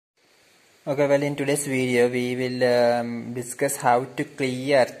Okay, well, in today's video, we will discuss how to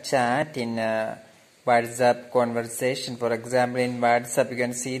clear chat in WhatsApp conversation. For example, in WhatsApp, you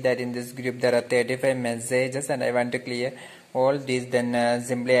can see that in this group there are 35 messages, and I want to clear all these. Then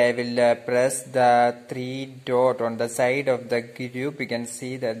simply I will press the three dot on the side of the group. You can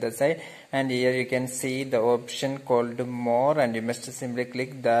see that the side, and here you can see the option called more, and you must simply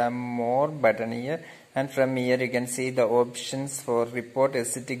click the more button here. And from here you can see the options for report,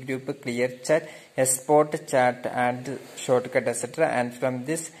 SCT group, clear chat, export chat, and shortcut, etc. And from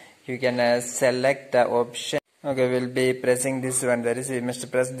this you can select the option. Okay, we'll be pressing this one. There is, you must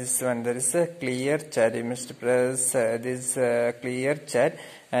press this one. There is a clear chat. You must press this clear chat,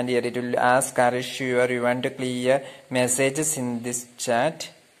 and here it will ask, are you sure you want to clear messages in this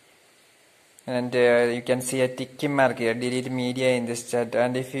chat? And you can see a tick mark here, delete media in this chat.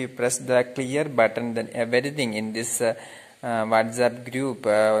 And if you press the clear button, then everything in this WhatsApp group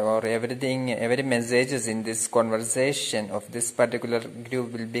or every messages in this conversation of this particular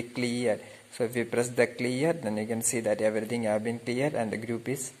group will be clear. So if you press the clear, then you can see that everything have been cleared and the group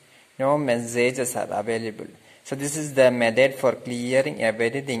is no messages are available. So this is the method for clearing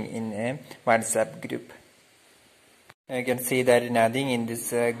everything in a WhatsApp group. You can see that nothing in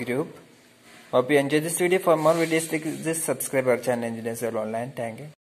this group. Hope you enjoyed this video. For more videos, click this subscribe our channel, Engineers World Online. Thank you.